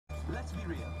Let's be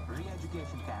real.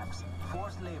 Re-education camps,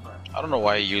 forced labor. I don't know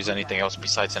why I use anything else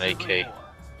besides an AK. These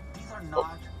are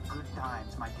not good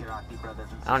times, my Kirati brothers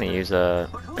and sisters. I want to use a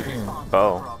But who's responsible for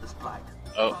bow. all this plight?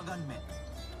 Oh. Gunmen.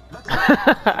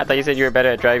 I thought you said you were better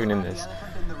at driving in this.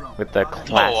 With the Oh,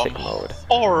 classic I'm mode.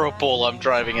 horrible. I'm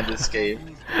driving in this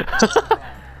game. I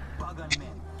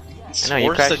know,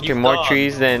 you crashed into more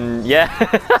trees than... Yeah.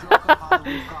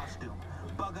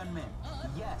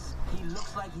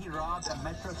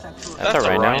 That's That's a a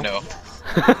rhino. rhino.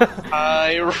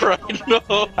 Hi,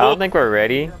 rhino. I don't think we're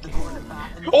ready.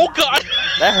 Oh god!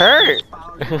 That hurt!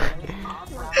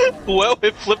 Well,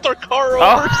 it flipped our car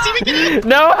over. Oh.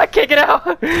 No, I can't get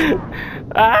out!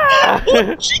 Ah!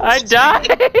 Oh, I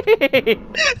died!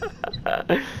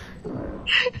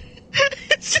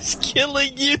 It's just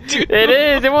killing you, dude. It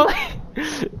is, it won't...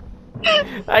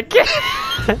 I can't...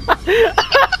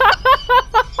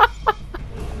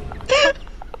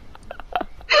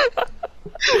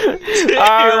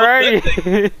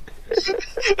 Alrighty.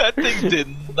 That thing did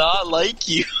not like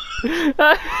you.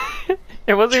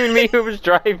 It wasn't even me who was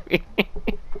driving.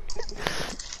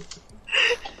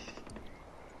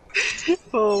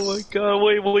 Oh my god,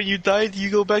 wait, when you died, you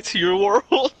go back to your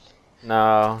world?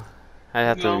 No, I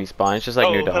have to No. respawn. It's just like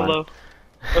New Dawn. Hello.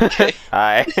 Okay.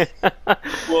 Hi.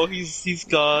 Well, he's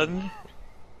gone.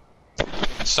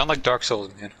 Sound like Dark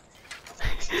Souls, man.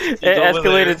 It over there.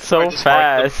 escalated so I just marked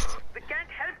fast.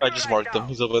 I just marked him.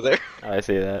 He's over there. Oh, I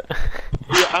see that.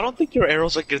 Yeah, I don't think your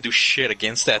arrows are gonna do shit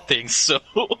against that thing, so...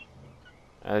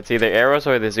 It's either arrows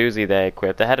or the Uzi that I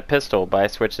equipped. I had a pistol, but I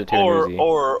switched it to an Uzi.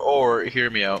 Or, hear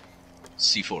me out.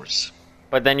 C-Force.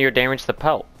 But then you're damaged the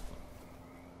pelt.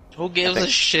 Who gives a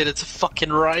shit? It's a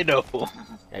fucking rhino.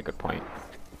 Yeah, good point.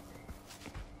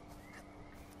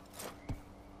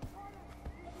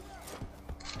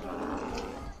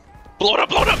 Blow it up,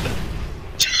 blow it up!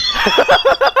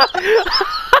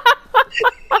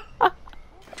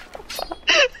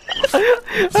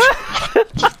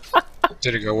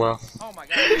 Did it go well?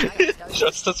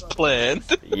 Just as planned.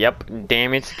 Yep,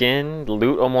 damaged skin,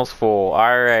 loot almost full.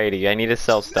 Alrighty, I need to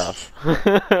sell stuff.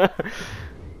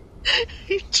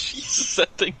 Jesus, that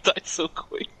thing died so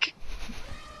quick.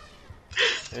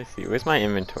 Let's see, where's my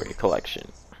inventory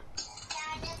collection?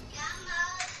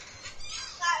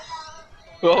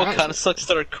 Well, it kinda sucks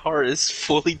that our car is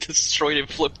fully destroyed and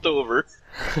flipped over.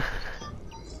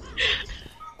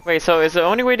 Wait, so is the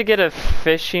only way to get a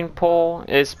fishing pole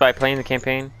is by playing the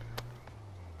campaign?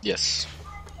 Yes.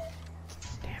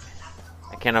 Damn it.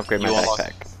 I can't upgrade my You unlock-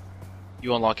 backpack.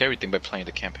 You unlock everything by playing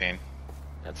the campaign.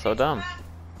 That's so dumb.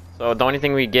 So the only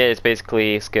thing we get is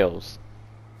basically skills.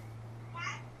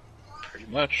 Pretty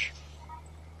much.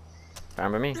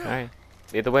 Fine by me, alright.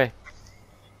 Lead the way.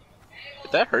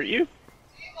 Did that hurt you?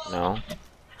 No.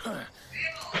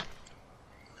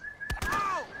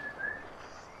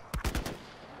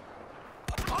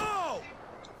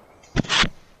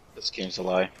 This game's a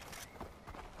lie.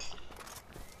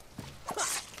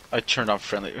 I turned on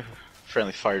friendly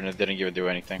fire and it didn't even do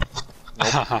anything.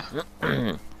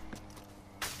 I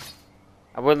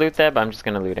would loot that, but I'm just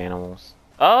gonna loot animals.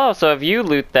 Oh, so if you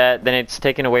loot that, then it's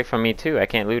taken away from me too. I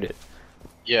can't loot it.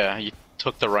 Yeah, you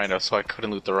took the rhino, so I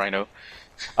couldn't loot the rhino.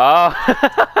 Oh.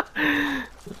 I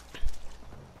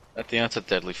think that's a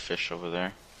deadly fish over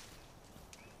there.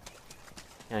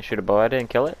 Can I shoot a bow at it and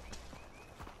kill it?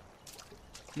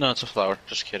 No, it's a flower.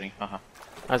 Just kidding. Haha.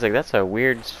 I was like, that's a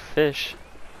weird fish.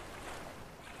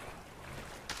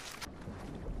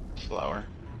 Flower.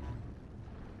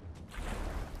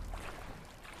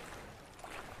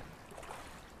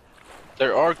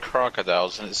 There are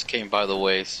crocodiles in this game, by the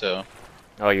way, so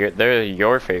Oh, they're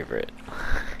your favorite.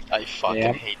 I fucking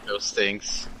Yep. hate those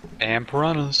things. And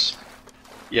piranhas.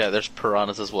 Yeah, there's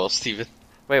piranhas as well, Steven.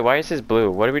 Wait, why is this blue?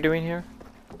 What are we doing here?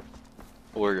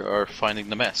 We are finding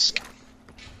the mask.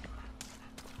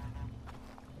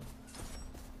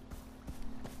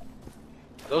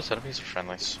 Those enemies are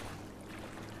friendlies.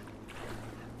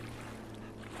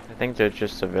 I think they're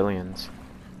just civilians.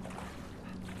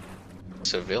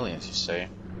 Civilians, you say?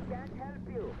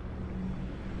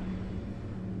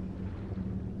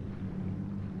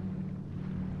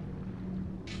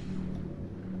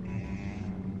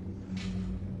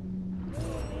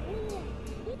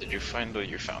 Did you find it?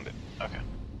 You found it. Okay.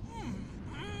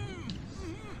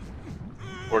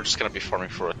 We're just gonna be farming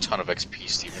for a ton of XP,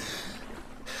 Steven.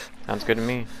 Sounds good to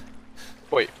me.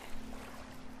 Wait.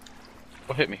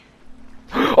 What hit me?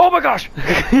 Oh my gosh!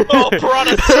 Oh,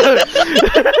 piranha!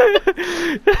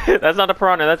 That's not a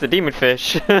piranha, that's a demon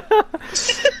fish. I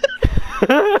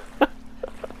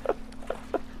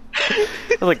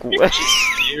was like, what?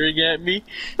 staring at me.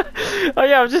 Oh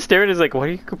yeah, I was just staring. It's like, what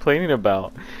are you complaining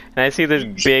about? And I see this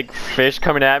big fish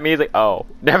coming at me. It's like, oh,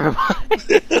 never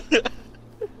mind.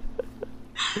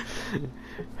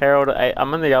 Harold,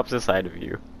 I'm on the opposite side of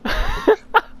you.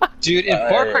 Dude, in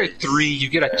Far Cry 3, you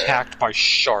get attacked by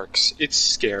sharks. It's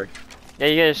scary. Yeah,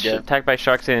 you get Yeah. attacked by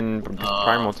sharks in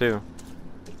Primal too.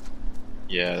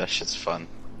 Yeah, that shit's fun.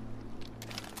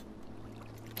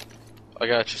 I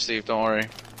got you, Steve. Don't worry.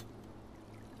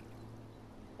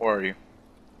 Where are you?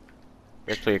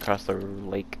 Actually, across the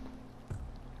lake.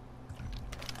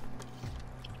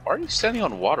 Why are you standing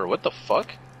on water? What the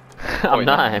fuck? I'm Wait,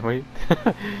 not. Wait.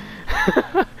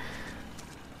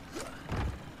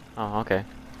 Oh, okay.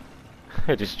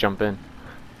 I just jump in.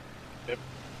 Yep.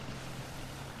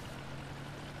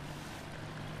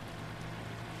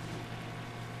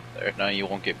 There, now you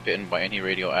won't get bitten by any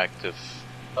radioactive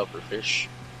upperfish.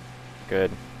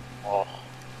 Good. Oh.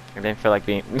 I didn't feel like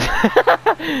being.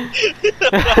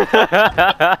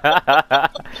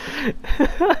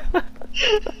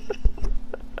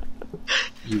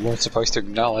 You weren't supposed to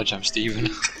acknowledge I'm Steven.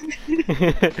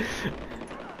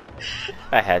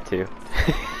 I had to.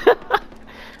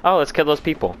 Oh, let's kill those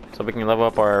people so we can level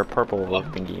up our purple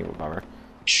thingy whatever.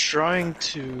 Trying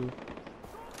to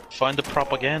find the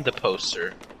propaganda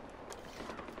poster.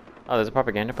 Oh, there's a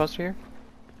propaganda poster here?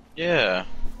 Yeah.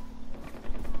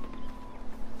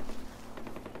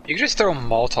 You can just throw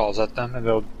Molotovs at them and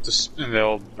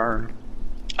they'll burn.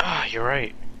 Ah, you're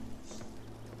right.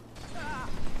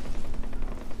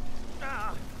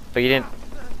 But you didn't.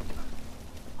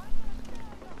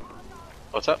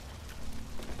 What's up?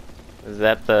 Is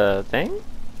that the thing?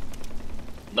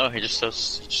 No, he just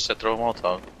said throw a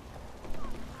Molotov.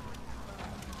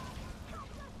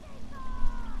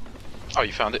 Oh,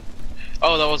 you found it?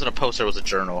 Oh, that wasn't a poster, it was a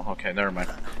journal. Okay, never mind.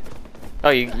 Oh,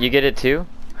 you get it too?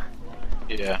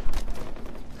 Yeah.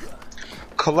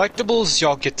 Collectibles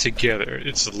y'all get together.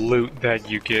 It's loot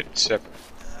that you get separate.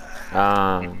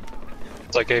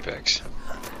 It's like Apex.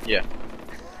 Yeah.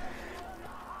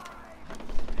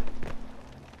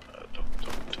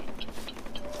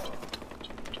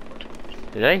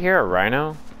 Did I hear a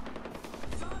rhino?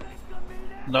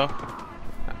 No.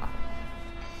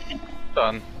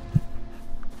 Done.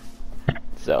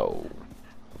 So.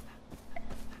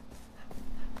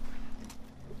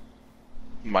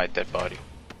 My dead body.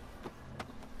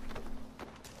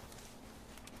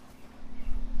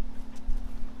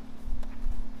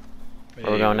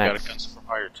 Where we going Got next? a guns for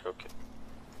hire token.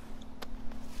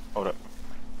 Hold up.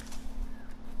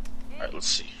 Alright, let's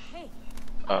see.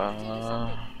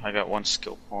 I got one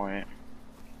skill point.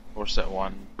 Where's that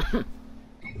one?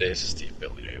 This is the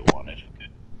ability I wanted. Good.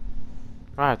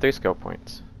 I have 3 skill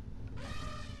points.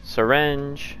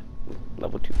 Syringe,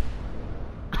 level 2.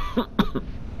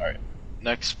 Alright.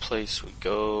 Next place we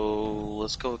go.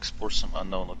 Let's go explore some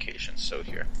unknown locations. So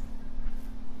here.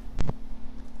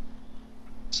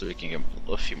 So we can get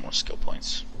a few more skill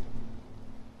points.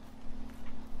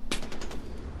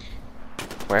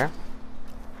 Where?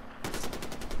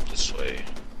 This way.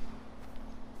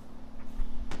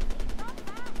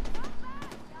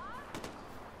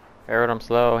 Harold, I'm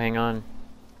slow, hang on.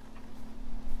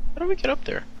 How do we get up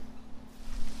there?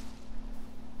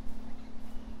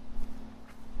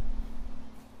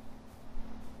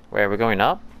 Where, are we going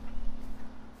up?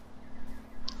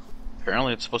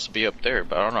 Apparently it's supposed to be up there,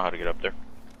 but I don't know how to get up there.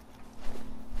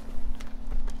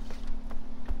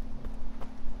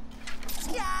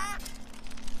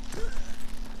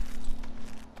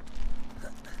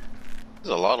 There's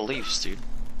a lot of leaves, dude.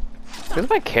 Who's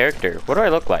my character? What do I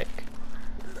look like?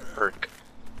 Herc.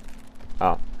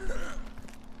 Oh.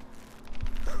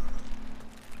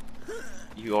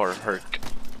 You are Herc.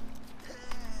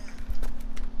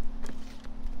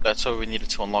 That's why we needed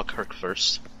to unlock Herc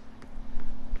first.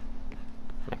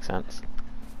 Makes sense.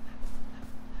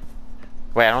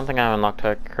 Wait, I don't think I unlocked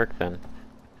Kirk then.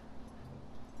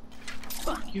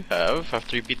 You have.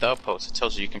 After you beat the outpost, it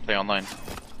tells you can play online.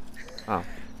 Oh,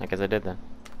 I guess I did then.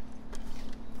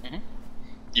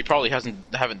 You probably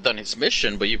haven't done his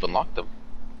mission, but you've unlocked them.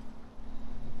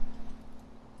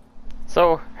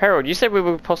 So, Harold, you said we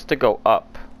were supposed to go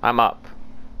up. I'm up.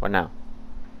 What now?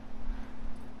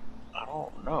 I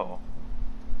don't know.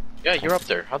 Yeah, you're up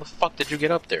there. How the fuck did you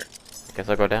get up there? I guess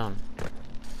I'll go down.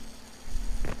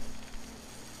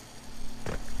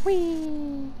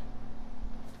 Whee!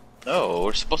 No,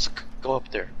 we're supposed to go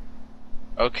up there.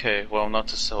 Okay, well, not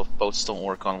to self. Boats don't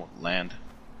work on land.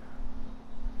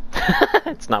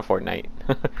 It's not Fortnite.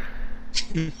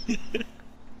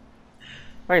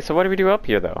 Wait, so what do we do up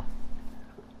here though?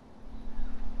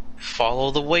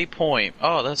 Follow the waypoint.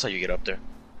 Oh, that's how you get up there.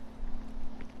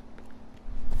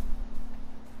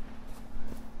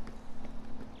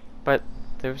 But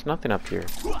there's nothing up here.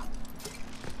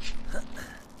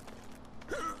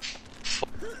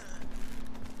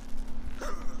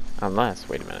 Unless,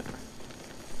 wait a minute.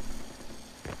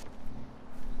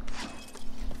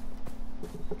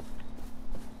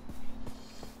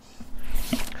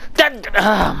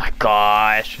 Oh my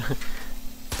gosh.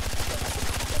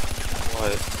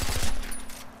 What?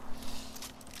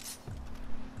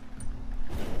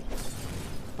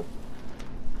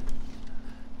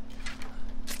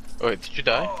 Wait, did you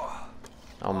die?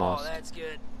 Almost. Oh, that's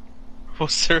good.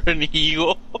 Was there an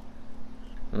eagle?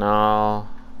 No.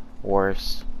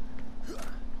 Worse.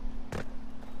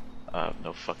 I have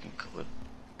no fucking clue.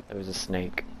 It was a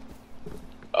snake.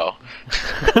 Oh.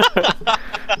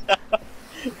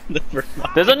 Never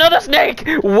mind. There's another snake!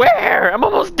 Where? I'm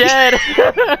almost dead!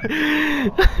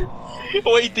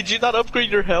 Wait, did you not upgrade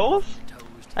your health?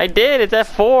 I did, it's at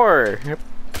 4.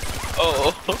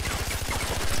 Oh.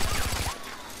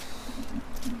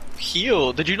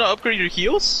 Heal. Did you not upgrade your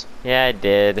heals? Yeah, I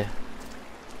did.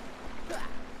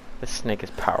 This snake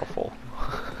is powerful.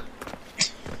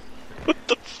 What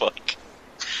the fuck?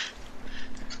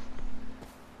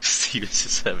 Steven's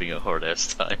just having a hard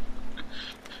ass time.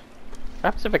 What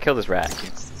happens if I kill this rat?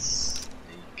 Against the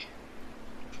snake.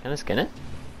 Can I skin it?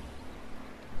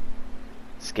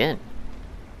 Skin.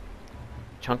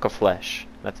 Chunk of flesh.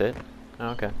 That's it? Oh,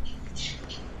 okay.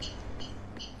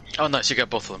 Oh, nice. You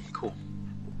got both of them. Cool.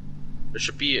 There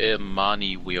should be a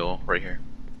Mani wheel right here.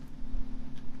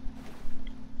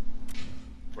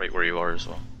 Right where you are as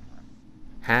well.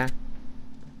 Huh?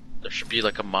 There should be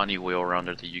like a Mani wheel around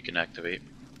there that you can activate.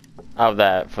 Of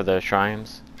that, for the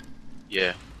shrines?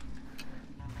 Yeah.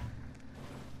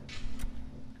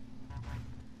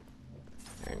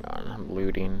 Hang on, I'm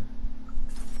looting.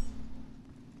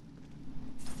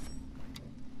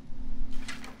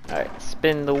 Alright,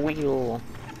 spin the wheel.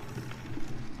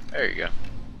 There you go.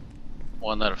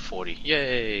 1 out of 40.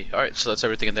 Yay! Alright, so that's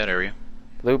everything in that area.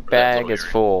 Loot that bag little is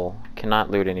area. full.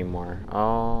 Cannot loot anymore.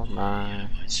 Oh my.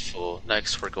 It's full.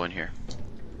 Next, we're going here.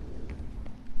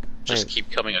 Just Wait.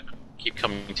 keep coming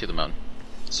to the mountain.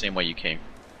 Same way you came.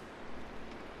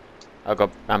 I'll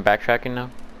go. I'm backtracking now.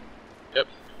 Yep.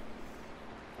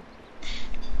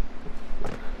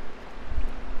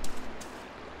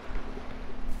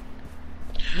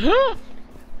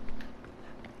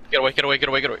 Get away, get away, get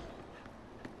away, get away.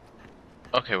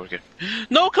 Okay, we're good.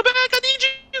 No, come back! I need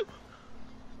you!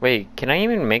 Wait, can I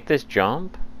even make this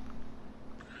jump?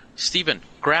 Steven,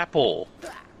 grapple.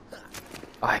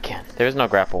 Oh, I can't. There's no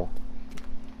grapple.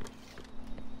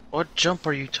 What jump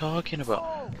are you talking about?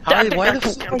 Why the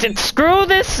fuck? Screw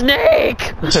this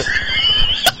snake!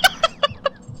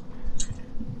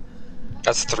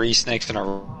 That's 3 snakes in a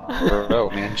row,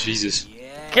 man. Jesus.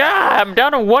 God, I'm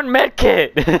down to 1 med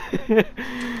kit!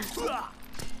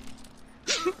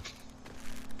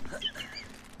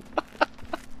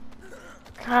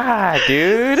 God,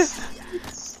 dude!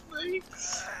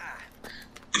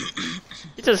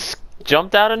 He just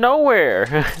jumped out of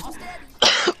nowhere!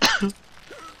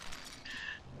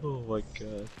 Oh my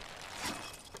god.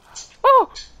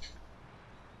 Oh!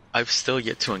 I've still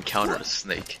yet to encounter a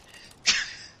snake.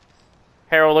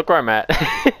 Harold, look where I'm at.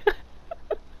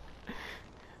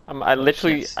 I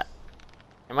literally...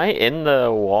 am I in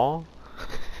the wall?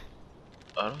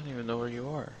 I don't even know where you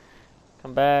are.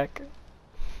 Come back.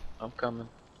 I'm coming.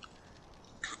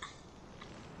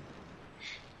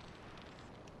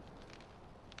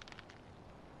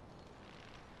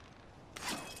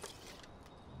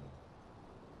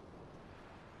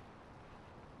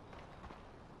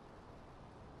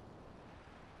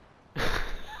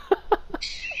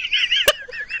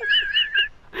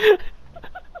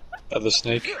 Other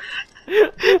snake.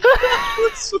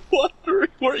 I was wondering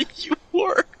where you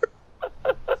were.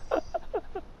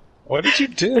 What did you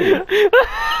do?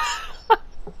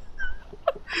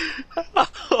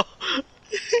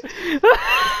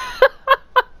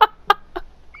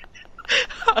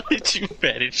 How did you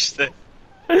manage that?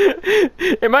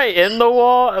 Am I in the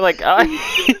wall? Like, How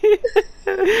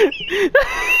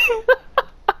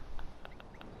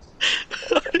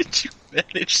did you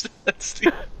manage that,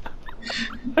 Steve?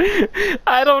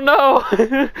 I don't know.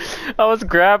 I was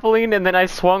grappling and then I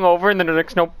swung over and then the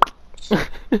next no.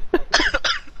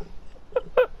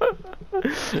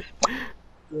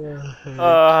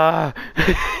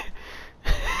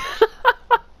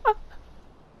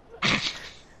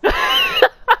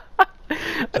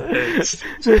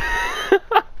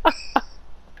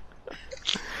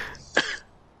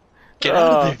 Get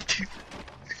out of there, dude.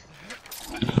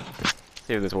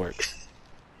 See if this works.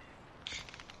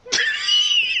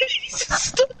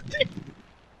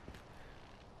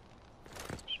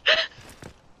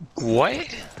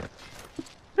 What?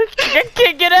 I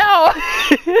can't get out!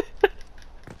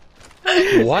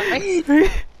 What?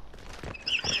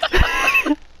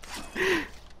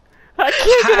 I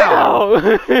can't get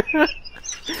out!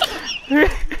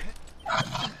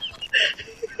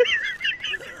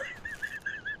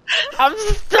 I'm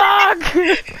stuck!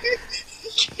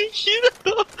 You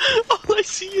know, all I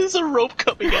see is a rope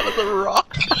coming out of the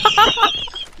rock.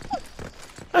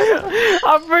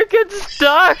 I'm freaking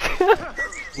stuck!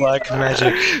 Black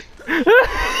magic.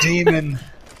 Demon.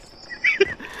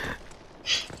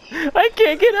 I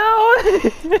can't get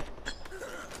out!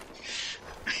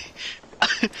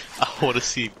 I want to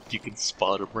see if you can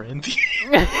spot him, Randy.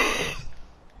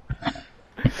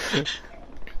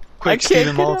 Quick, can't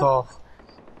Steven get out. Molotov.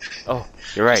 Oh,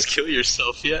 you're right. Just kill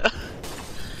yourself, yeah?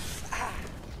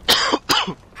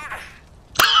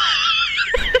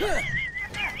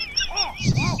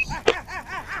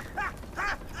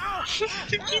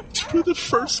 Did you throw the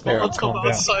first There, Molotov calm down.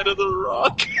 outside of the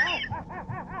rock?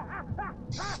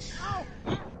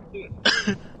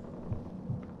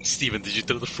 Steven, did you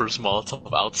throw the first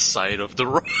Molotov outside of the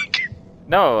rock?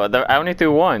 No, I only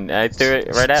threw one. I threw it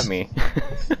right at me.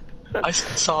 I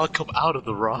saw it come out of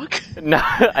the rock. No,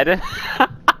 I didn't.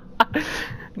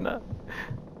 No.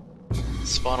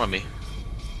 Spawn on me.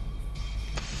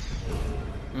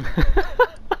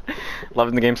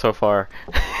 Loving the game so far.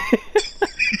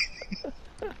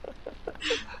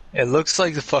 It looks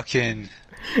like the fucking.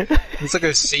 It's like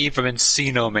a scene from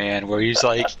Encino Man where he's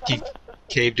like he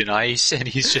caved in ice and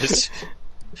he's just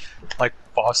like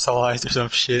fossilized or some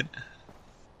shit.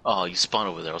 Oh, you spawned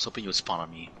over there. I was hoping you would spawn on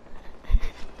me.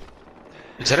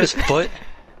 Is that his foot?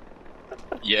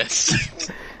 Yes.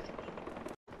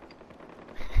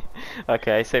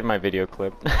 Okay, I saved my video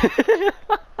clip.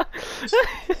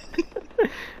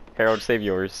 Harold, save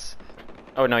yours.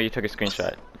 Oh no, you took a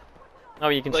screenshot. Oh,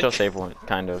 you can still Like- save one,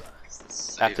 kind of,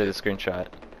 after the screenshot.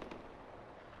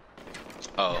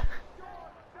 Oh.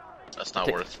 That's not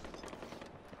Ta- worth.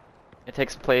 It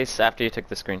takes place after you took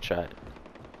the screenshot.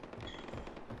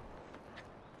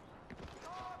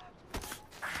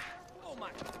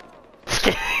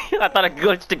 I thought I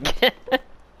glitched again.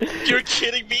 You're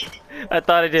kidding me? I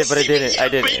thought I did, but I didn't. I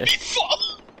You made didn't. me fall.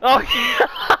 Oh.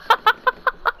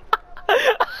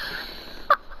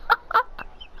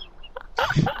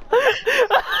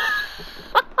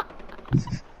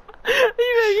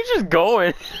 You're just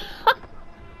going.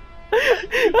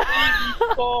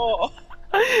 Fall.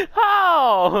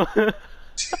 How?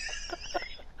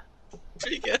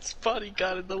 Big ass body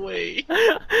got in the way.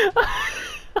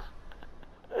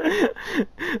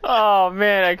 Oh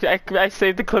man, I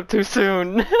saved the clip too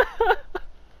soon.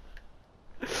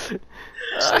 Say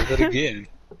that again.